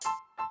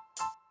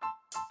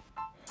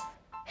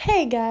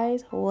Hey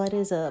guys, what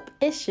is up?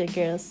 It's your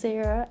girl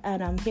Sarah,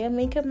 and I'm here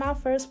making my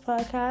first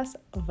podcast,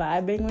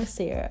 Vibing with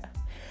Sarah.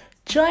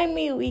 Join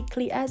me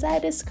weekly as I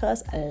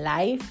discuss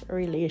life,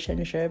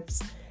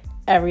 relationships,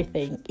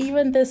 everything,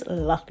 even this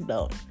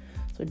lockdown.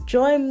 So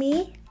join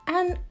me,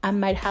 and I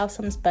might have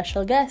some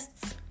special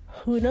guests.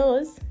 Who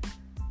knows?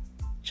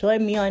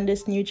 Join me on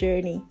this new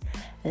journey.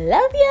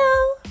 Love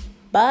you.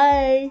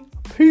 Bye.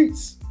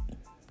 Peace.